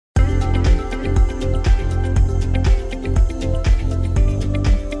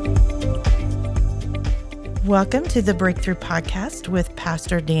Welcome to the Breakthrough Podcast with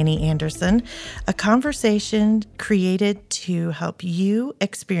Pastor Danny Anderson, a conversation created to help you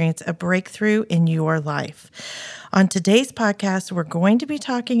experience a breakthrough in your life. On today's podcast, we're going to be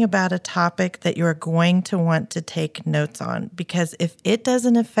talking about a topic that you're going to want to take notes on, because if it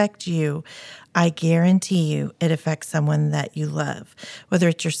doesn't affect you, I guarantee you it affects someone that you love, whether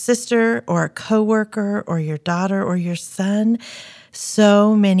it's your sister or a coworker or your daughter or your son.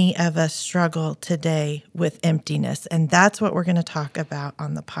 So many of us struggle today with emptiness, and that's what we're going to talk about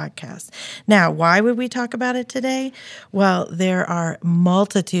on the podcast. Now, why would we talk about it today? Well, there are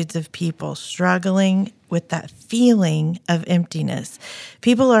multitudes of people struggling with that feeling of emptiness.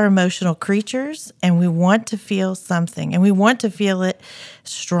 People are emotional creatures, and we want to feel something, and we want to feel it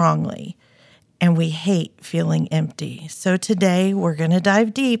strongly. And we hate feeling empty. So today we're going to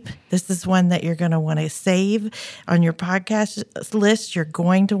dive deep. This is one that you're going to want to save on your podcast list. You're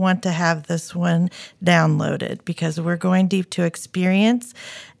going to want to have this one downloaded, because we're going deep to experience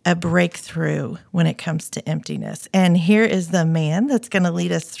a breakthrough when it comes to emptiness. And here is the man that's going to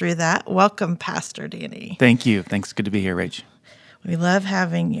lead us through that. Welcome, Pastor Danny. Thank you. Thanks. Good to be here, Rach. We love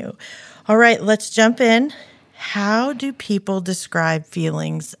having you. All right, let's jump in. How do people describe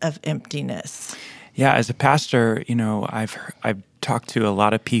feelings of emptiness? Yeah, as a pastor, I've talked to a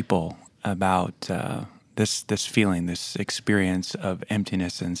lot of people about this feeling, this experience of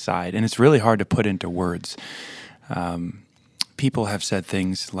emptiness inside, and it's really hard to put into words. People have said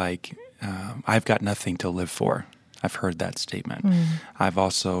things like, "I've got nothing to live for." I've heard that statement. I've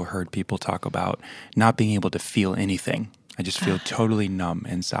also heard people talk about not being able to feel anything. I just feel totally numb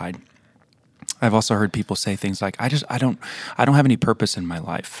inside. I've also heard people say things like, I don't have any purpose in my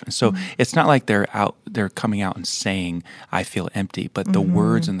life. And so it's not like they're coming out and saying, I feel empty, but the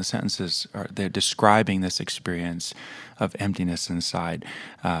words and the sentences they're describing this experience of emptiness inside.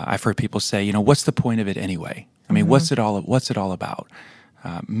 I've heard people say, what's the point of it anyway? I mean, what's it all about?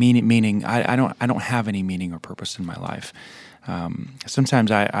 Meaning I don't have any meaning or purpose in my life.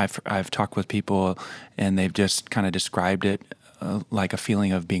 Sometimes I've talked with people and they've just kind of described it like a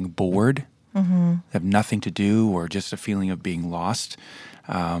feeling of being bored. Have nothing to do, or just a feeling of being lost.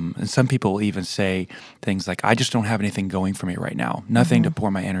 And some people will even say things like, I just don't have anything going for me right now, nothing to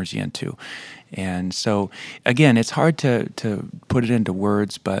pour my energy into. And so, again, it's hard to put it into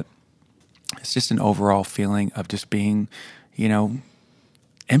words, but it's just an overall feeling of just being,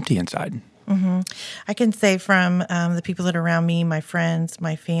 empty inside. I can say from the people that are around me, my friends,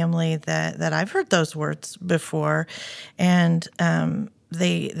 my family, that I've heard those words before, and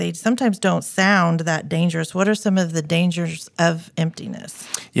they sometimes don't sound that dangerous. What are some of the dangers of emptiness?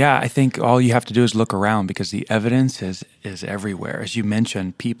 Yeah, I think all you have to do is look around, because the evidence is everywhere. As you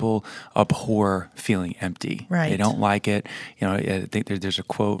mentioned, people abhor feeling empty. Right. They don't like it. I think there's a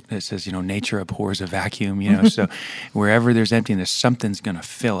quote that says, nature abhors a vacuum. So wherever there's emptiness, something's going to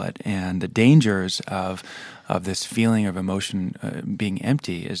fill it. And the dangers of this feeling of emotion being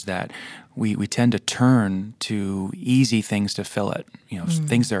empty is that we tend to turn to easy things to fill it.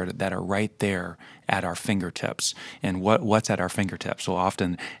 Things that are right there at our fingertips. And what's at our fingertips? Well,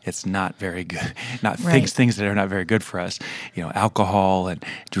 often it's not very good. Things that are not very good for us. Alcohol and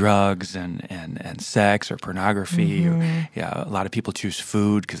drugs and sex or pornography. Or, a lot of people choose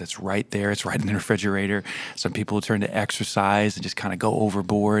food because it's right there. It's right in the refrigerator. Some people turn to exercise and just kind of go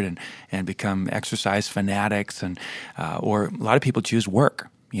overboard and become exercise fanatics. And or a lot of people choose work.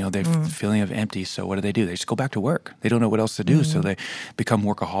 They're feeling of empty, so what do? They just go back to work. They don't know what else to do, so they become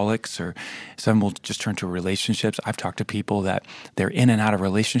workaholics, or some will just turn to relationships. I've talked to people that they're in and out of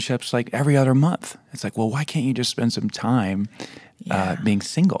relationships like every other month. It's like, well, why can't you just spend some time being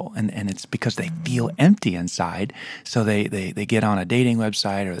single? And it's because they feel empty inside, so they get on a dating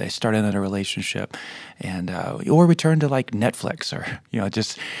website, or they start another relationship, and or we turn to like Netflix, or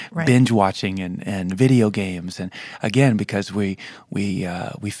just binge watching and video games, and again because we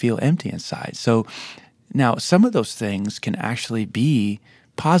feel empty inside. So now some of those things can actually be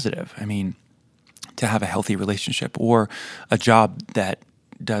positive. I mean, to have a healthy relationship, or a job that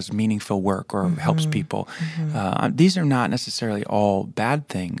does meaningful work or helps people. These are not necessarily all bad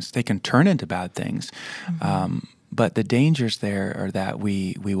things. They can turn into bad things. But the dangers there are that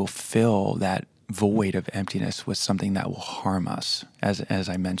we will fill that void of emptiness with something that will harm us, as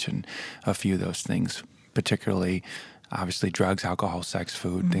I mentioned, a few of those things, particularly, obviously, drugs, alcohol, sex,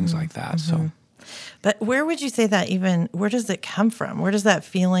 food, things like that. So, but where would you say that where does it come from? Where does that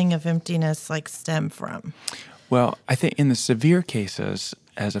feeling of emptiness stem from? Well, I think in the severe cases,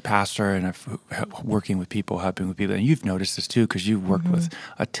 as a pastor and working with people, helping with people, and you've noticed this too because you've worked with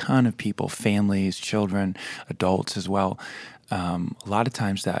a ton of people, families, children, adults as well. A lot of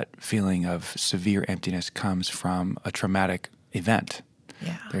times that feeling of severe emptiness comes from a traumatic event.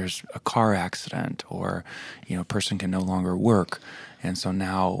 Yeah. There's a car accident, or a person can no longer work, and so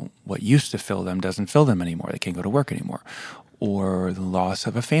now what used to fill them doesn't fill them anymore. They can't go to work anymore. Or the loss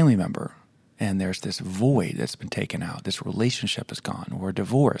of a family member, and there's this void that's been taken out. This relationship is gone, or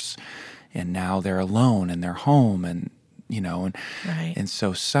divorce, and now they're alone in their home, and Right. and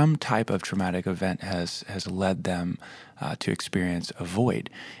so some type of traumatic event has led them to experience a void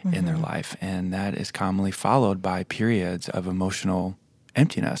in their life, and that is commonly followed by periods of emotional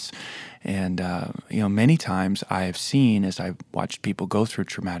emptiness. And many times I have seen, as I've watched people go through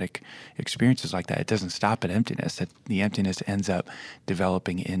traumatic experiences like that, it doesn't stop at emptiness. The emptiness ends up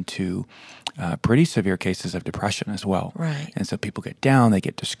developing into pretty severe cases of depression as well. Right. And so people get down, they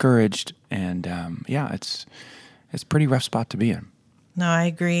get discouraged, and it's a pretty rough spot to be in. No, I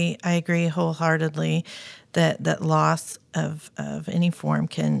agree. I agree wholeheartedly that loss of any form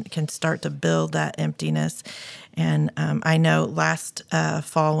can start to build that emptiness. And I know last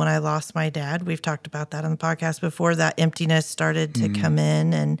fall when I lost my dad, we've talked about that on the podcast before, that emptiness started to come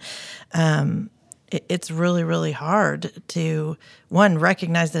in. And it's really, really hard to, one,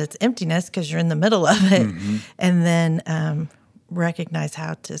 recognize that it's emptiness because you're in the middle of it. And then recognize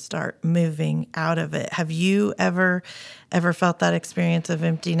how to start moving out of it. Have you ever felt that experience of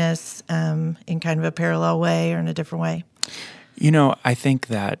emptiness in kind of a parallel way or in a different way? I think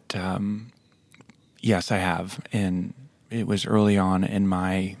that, yes, I have. And it was early on in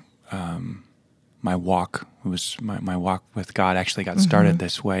my my walk. It was my walk with God actually got started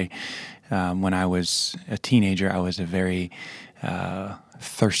this way. When I was a teenager, I was a very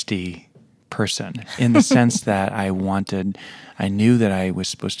thirsty person in the sense that I knew that I was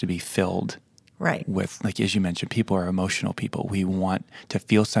supposed to be filled Right. with, like, as you mentioned, people are emotional people. We want to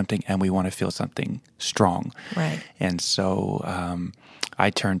feel something, and we want to feel something strong. Right. And so I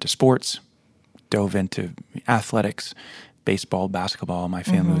turned to sports, dove into athletics, baseball, basketball. My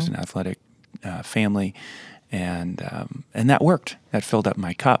family was an athletic family, and that worked. That filled up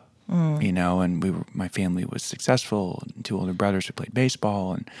my cup. And my family was successful. 2 older brothers who played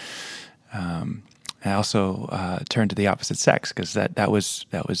baseball, and I also turned to the opposite sex because that was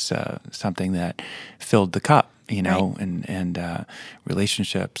something that filled the cup, Right. and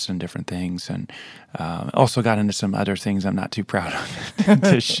relationships and different things, and also got into some other things I'm not too proud of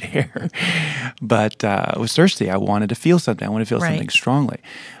to share. But I was thirsty. I wanted to feel something. I wanted to feel Right. something strongly.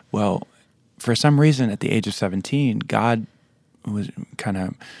 Well, for some reason, at the age of 17, God was kind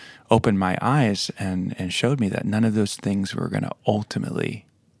of opened my eyes and showed me that none of those things were going to ultimately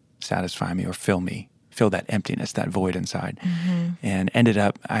satisfy me or fill that emptiness, that void inside. And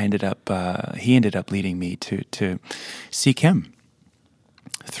he ended up leading me to seek him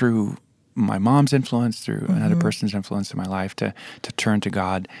through my mom's influence, through another person's influence in my life, to turn to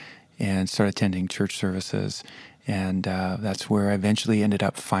God and start attending church services. And that's where I eventually ended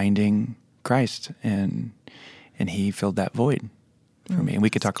up finding Christ, and he filled that void for me. And we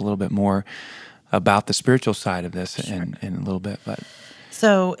could talk a little bit more about the spiritual side of this in a little bit, but...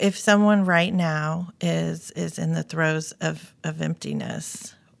 So if someone right now is in the throes of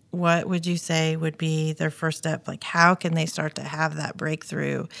emptiness, what would you say would be their first step? Like, how can they start to have that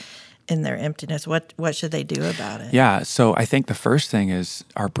breakthrough in their emptiness? What should they do about it? Yeah, so I think the first thing is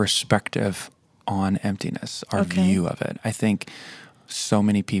our perspective on emptiness, our view of it. I think so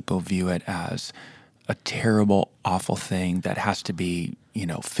many people view it as a terrible, awful thing that has to be,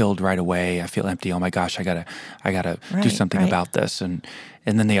 filled right away. I feel empty. Oh my gosh, I gotta do something about this, and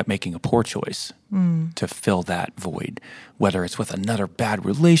then they end up making a poor choice to fill that void, whether it's with another bad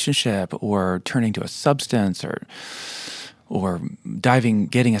relationship or turning to a substance or diving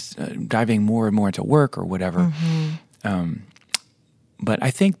more and more into work or whatever. But I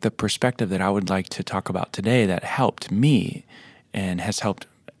think the perspective that I would like to talk about today that helped me and has helped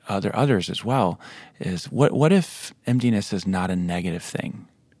others as well is what if emptiness is not a negative thing?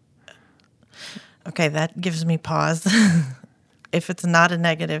 Okay, that gives me pause. If it's not a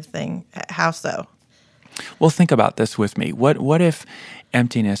negative thing, how so? Well, think about this with me. What if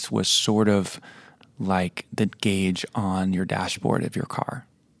emptiness was sort of like the gauge on your dashboard of your car?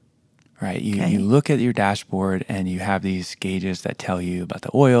 Right? You look at your dashboard and you have these gauges that tell you about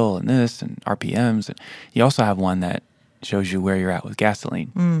the oil and this and RPMs, and you also have one that shows you where you're at with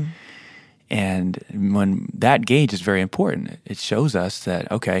gasoline. And when that gauge is very important, it shows us that,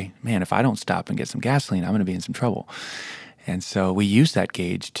 okay, man, if I don't stop and get some gasoline, I'm going to be in some trouble. And so we use that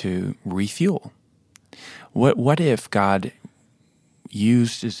gauge to refuel. What if God,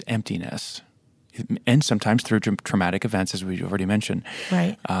 uses emptiness, and sometimes through traumatic events, as we already mentioned,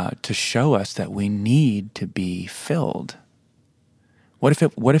 Right. To show us that we need to be filled. What if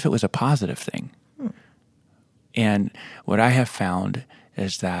it was a positive thing? And what I have found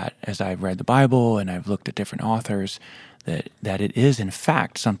is that as I've read the Bible and I've looked at different authors, that it is in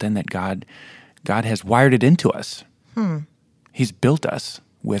fact something that God has wired it into us. He's built us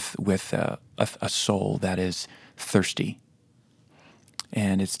with a soul that is thirsty.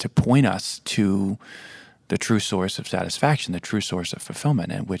 And it's to point us to the true source of satisfaction, the true source of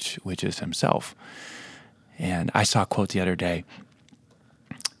fulfillment, and which is Himself. And I saw a quote the other day.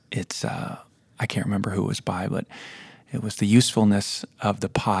 It's I can't remember who it was by, but it was, the usefulness of the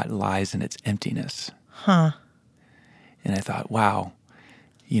pot lies in its emptiness. Huh. And I thought, wow,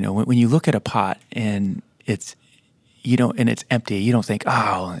 when you look at a pot and it's empty, you don't think,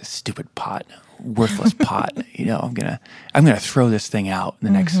 oh, stupid pot, worthless pot. I'm gonna throw this thing out the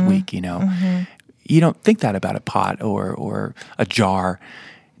next week. You don't think that about a pot or a jar.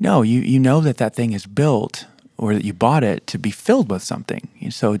 No, you know that thing is built, or that you bought it to be filled with something.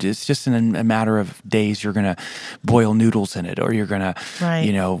 So it's just in a matter of days, you're going to boil noodles in it, or you're going to,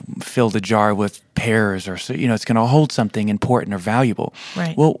 Right. Fill the jar with pears, or so, it's going to hold something important or valuable.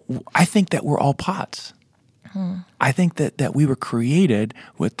 Right. Well, I think that we're all pots. I think that we were created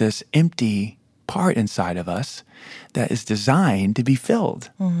with this empty part inside of us that is designed to be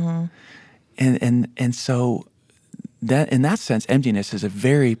filled. And so that, in that sense, emptiness is a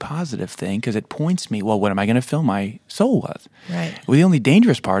very positive thing, because it points me, well, what am I going to fill my soul with? Right. Well, the only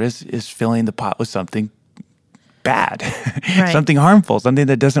dangerous part is filling the pot with something bad, Right. something harmful, something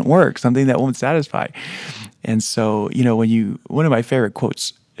that doesn't work, something that won't satisfy. And so, one of my favorite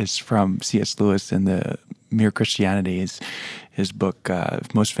quotes is from C.S. Lewis in the Mere Christianity, his book,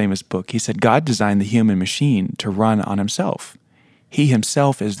 most famous book. He said, God designed the human machine to run on Himself. He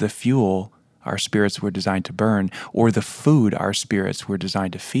Himself is the fuel our spirits were designed to burn, or the food our spirits were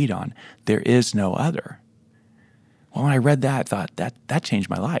designed to feed on. There is no other. Well, when I read that, I thought that changed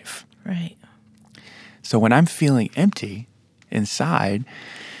my life. Right. So when I'm feeling empty inside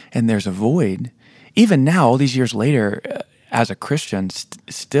and there's a void, even now, all these years later, as a Christian,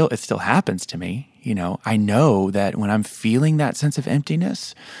 it still happens to me. I know that when I'm feeling that sense of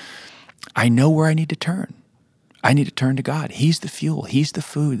emptiness, I know where I need to turn. I need to turn to God. He's the fuel. He's the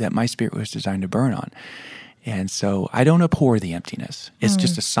food that my spirit was designed to burn on. And so I don't abhor the emptiness. It's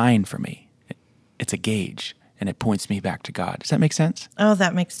just a sign for me. It's a gauge, and it points me back to God. Does that make sense? Oh,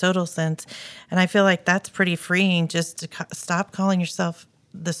 that makes total sense. And I feel like that's pretty freeing, just to stop calling yourself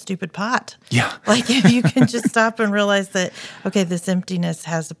the stupid pot. Yeah. Like, if you can just stop and realize that, okay, this emptiness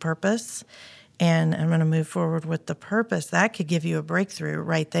has a purpose, and I'm going to move forward with the purpose, that could give you a breakthrough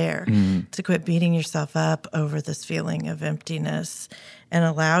right there, to quit beating yourself up over this feeling of emptiness and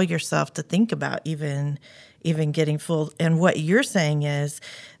allow yourself to think about even getting full. And what you're saying is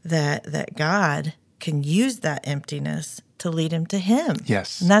that God can use that emptiness to lead him to Him.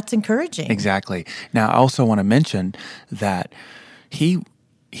 Yes. And that's encouraging. Exactly. Now, I also want to mention that He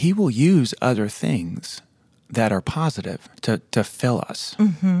will use other things that are positive to fill us,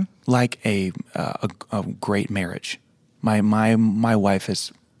 like a great marriage. My wife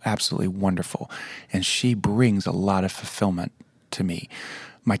is absolutely wonderful, and she brings a lot of fulfillment to me.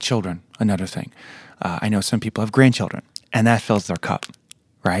 My children, another thing. I know some people have grandchildren, and that fills their cup,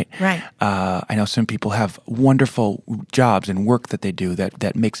 right? Right. I know some people have wonderful jobs and work that they do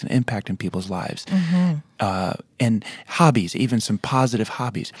that makes an impact in people's lives. And hobbies, even some positive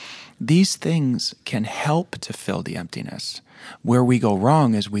hobbies. These things can help to fill the emptiness. Where we go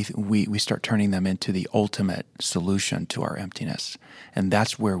wrong is we start turning them into the ultimate solution to our emptiness. And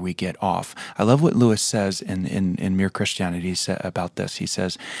that's where we get off. I love what Lewis says in Mere Christianity about this. He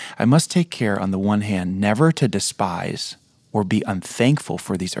says, I must take care, on the one hand, never to despise or be unthankful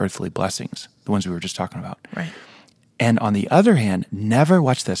for these earthly blessings, the ones we were just talking about. Right. And on the other hand, never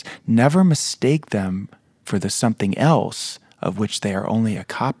mistake them for the something else of which they are only a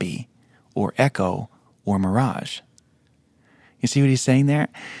copy or echo or mirage. You see what he's saying there?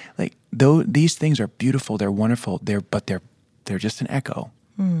 Like, though these things are beautiful, they're wonderful, but they're just an echo.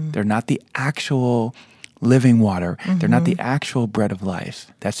 They're not the actual living water. They're not the actual bread of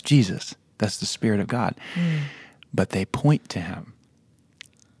life. That's Jesus. That's the Spirit of God. But they point to Him.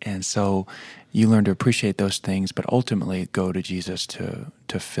 And so you learn to appreciate those things, but ultimately go to Jesus to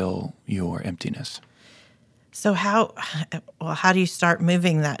fill your emptiness. So how do you start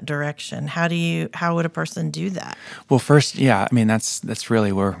moving that direction? How would a person do that? Well, first, yeah, I mean, that's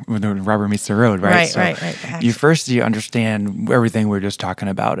really where the rubber meets the road, right? Right. You understand everything we were just talking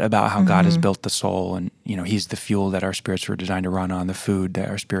about how God has built the soul, and He's the fuel that our spirits were designed to run on, the food that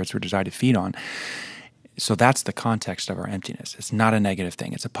our spirits were designed to feed on. So that's the context of our emptiness. It's not a negative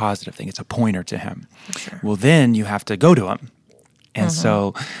thing. It's a positive thing. It's a pointer to Him. Sure. Well, then you have to go to Him. And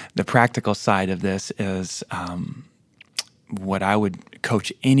so the practical side of this is what I would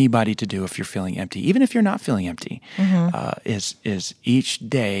coach anybody to do if you're feeling empty, even if you're not feeling empty, is each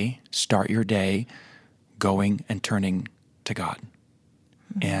day, start your day going and turning to God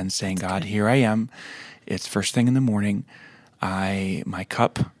and saying, God, here I am. It's first thing in the morning. My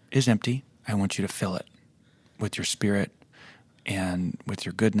cup is empty. I want you to fill it with your spirit and with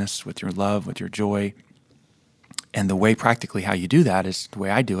your goodness, with your love, with your joy. And the way practically how you do that is the way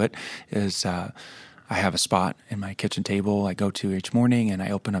I do it is I have a spot in my kitchen table I go to each morning, and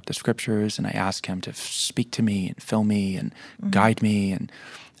I open up the scriptures and I ask Him to speak to me and fill me and guide me and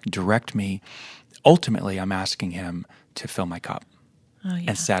direct me. Ultimately, I'm asking Him to fill my cup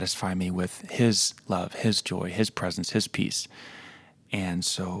and satisfy me with His love, His joy, His presence, His peace. And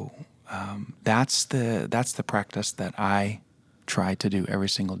so that's the practice that I try to do every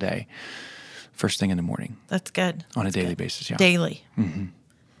single day. First thing in the morning. That's good. On a daily basis, yeah. Daily. Mm-hmm.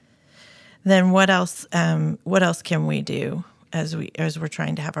 Then what else? What else can we do as we're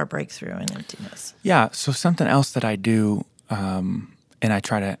trying to have our breakthrough in emptiness? Yeah. So something else that I do, and I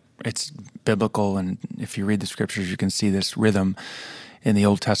try to. It's biblical, and if you read the scriptures, you can see this rhythm in the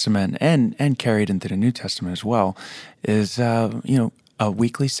Old Testament and carried into the New Testament as well. Is a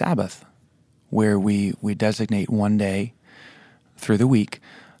weekly Sabbath where we designate one day through the week.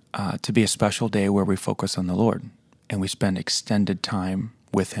 To be a special day where we focus on the Lord and we spend extended time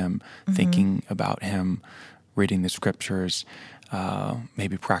with Him, thinking about Him, reading the scriptures,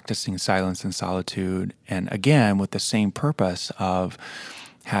 maybe practicing silence and solitude, and again, with the same purpose of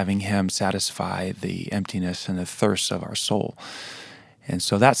having Him satisfy the emptiness and the thirst of our soul. And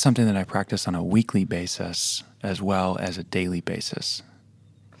so that's something that I practice on a weekly basis as well as a daily basis.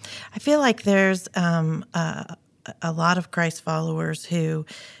 I feel like there's a lot of Christ followers who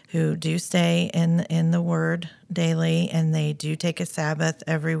do stay in the Word daily, and they do take a Sabbath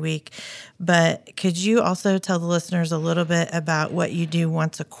every week. But could you also tell the listeners a little bit about what you do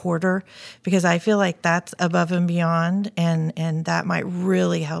once a quarter? Because I feel like that's above and beyond, and that might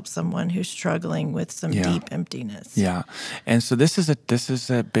really help someone who's struggling with some deep emptiness. Yeah, and so this is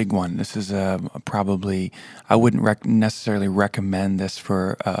a big one. This is probably I wouldn't necessarily recommend this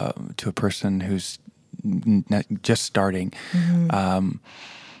for to a person who's just starting.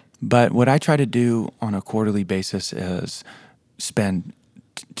 But what I try to do on a quarterly basis is spend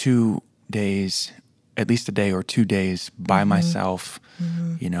 2 days, at least a day or 2 days by myself,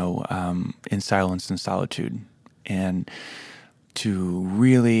 in silence and solitude, and to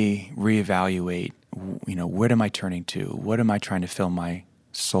really reevaluate, what am I turning to? What am I trying to fill my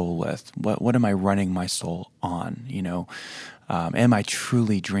soul with? What am I running my soul on? Am I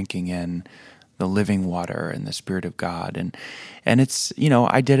truly drinking in the living water and the Spirit of God? And it's,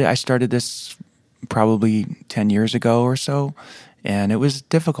 I started this probably 10 years ago or so, and it was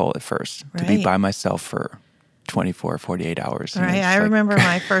difficult at first to be by myself for 24, 48 hours. Right. I remember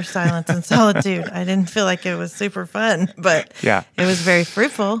my first silence and solitude. I didn't feel like it was super fun, but it was very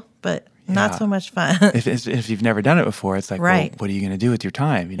fruitful, but not so much fun. if you've never done it before, it's like, well, what are you going to do with your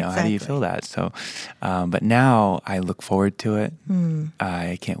time? Exactly. How do you feel that? So, but now I look forward to it.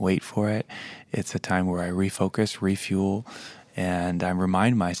 I can't wait for it. It's a time where I refocus, refuel, and I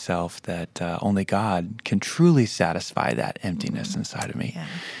remind myself that only God can truly satisfy that emptiness inside of me.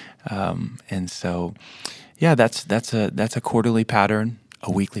 Yeah. And so, that's a quarterly pattern,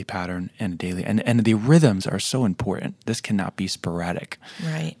 a weekly pattern, and a daily. And the rhythms are so important. This cannot be sporadic.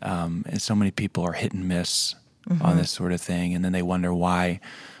 Right. And so many people are hit and miss on this sort of thing, and then they wonder why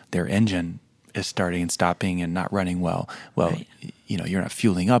their engine is starting and stopping and not running well. Well, you're not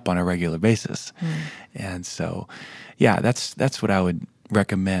fueling up on a regular basis. And so, that's what I would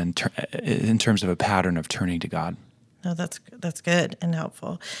recommend in terms of a pattern of turning to God. No, that's good and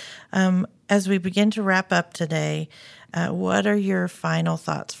helpful. As we begin to wrap up today, what are your final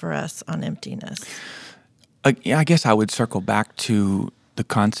thoughts for us on emptiness? I guess I would circle back to the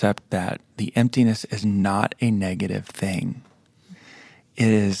concept that the emptiness is not a negative thing. It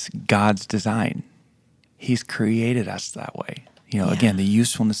is God's design. He's created us that way. Again, the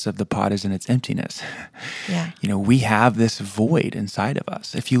usefulness of the pot is in its emptiness. Yeah. We have this void inside of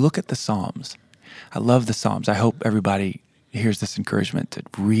us. If you look at the Psalms, I love the Psalms. I hope everybody hears this encouragement to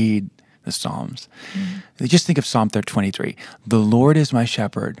read the Psalms. Just think of Psalm 23. The Lord is my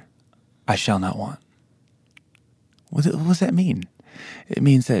shepherd, I shall not want. What does that mean? It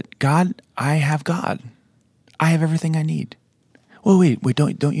means that God. I have everything I need. Well, wait,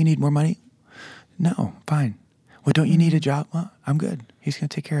 don't you need more money? No, fine. Well, don't you need a job? Well, I'm good. He's going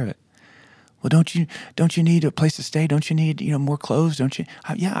to take care of it. Well, don't you need a place to stay? Don't you need more clothes? Don't you?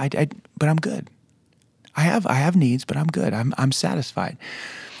 Yeah, but I'm good. I have needs, but I'm good. I'm satisfied.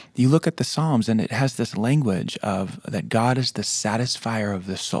 You look at the Psalms, and it has this language of that God is the satisfier of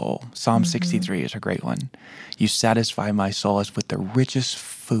the soul. Psalm 63 is a great one. You satisfy my soul as with the richest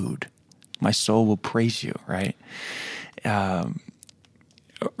food. My soul will praise you, right?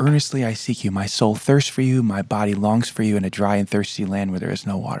 Earnestly I seek you. My soul thirsts for you. My body longs for you in a dry and thirsty land where there is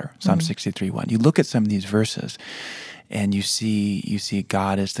no water. Psalm 63:1. You look at some of these verses, and you see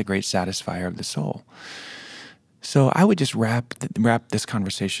God as the great satisfier of the soul. So I would just wrap this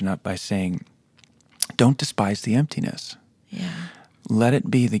conversation up by saying, don't despise the emptiness. Yeah. Let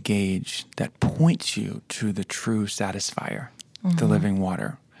it be the gauge that points you to the true satisfier, the living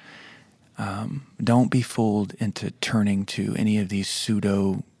water. Don't be fooled into turning to any of these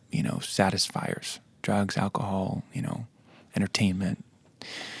pseudo, satisfiers, drugs, alcohol, entertainment.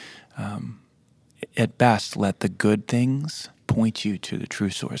 At best, let the good things point you to the true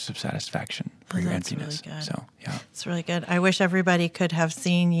source of satisfaction for your emptiness. Really good. So, yeah. It's really good. I wish everybody could have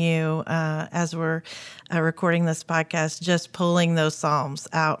seen you as we're recording this podcast, just pulling those Psalms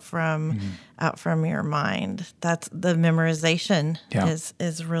out from your mind. That's the memorization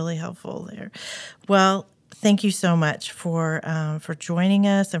is really helpful there. Well, thank you so much for joining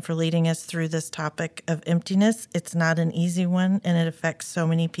us and for leading us through this topic of emptiness. It's not an easy one, and it affects so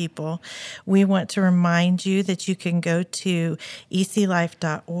many people. We want to remind you that you can go to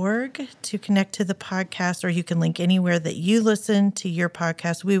eclife.org to connect to the podcast, or you can link anywhere that you listen to your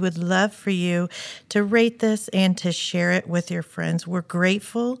podcast. We would love for you to rate this and to share it with your friends. We're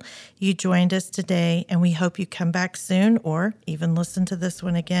grateful you joined us today, and we hope you come back soon, or even listen to this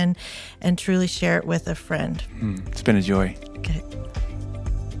one again and truly share it with a friend. It's been a joy. Okay.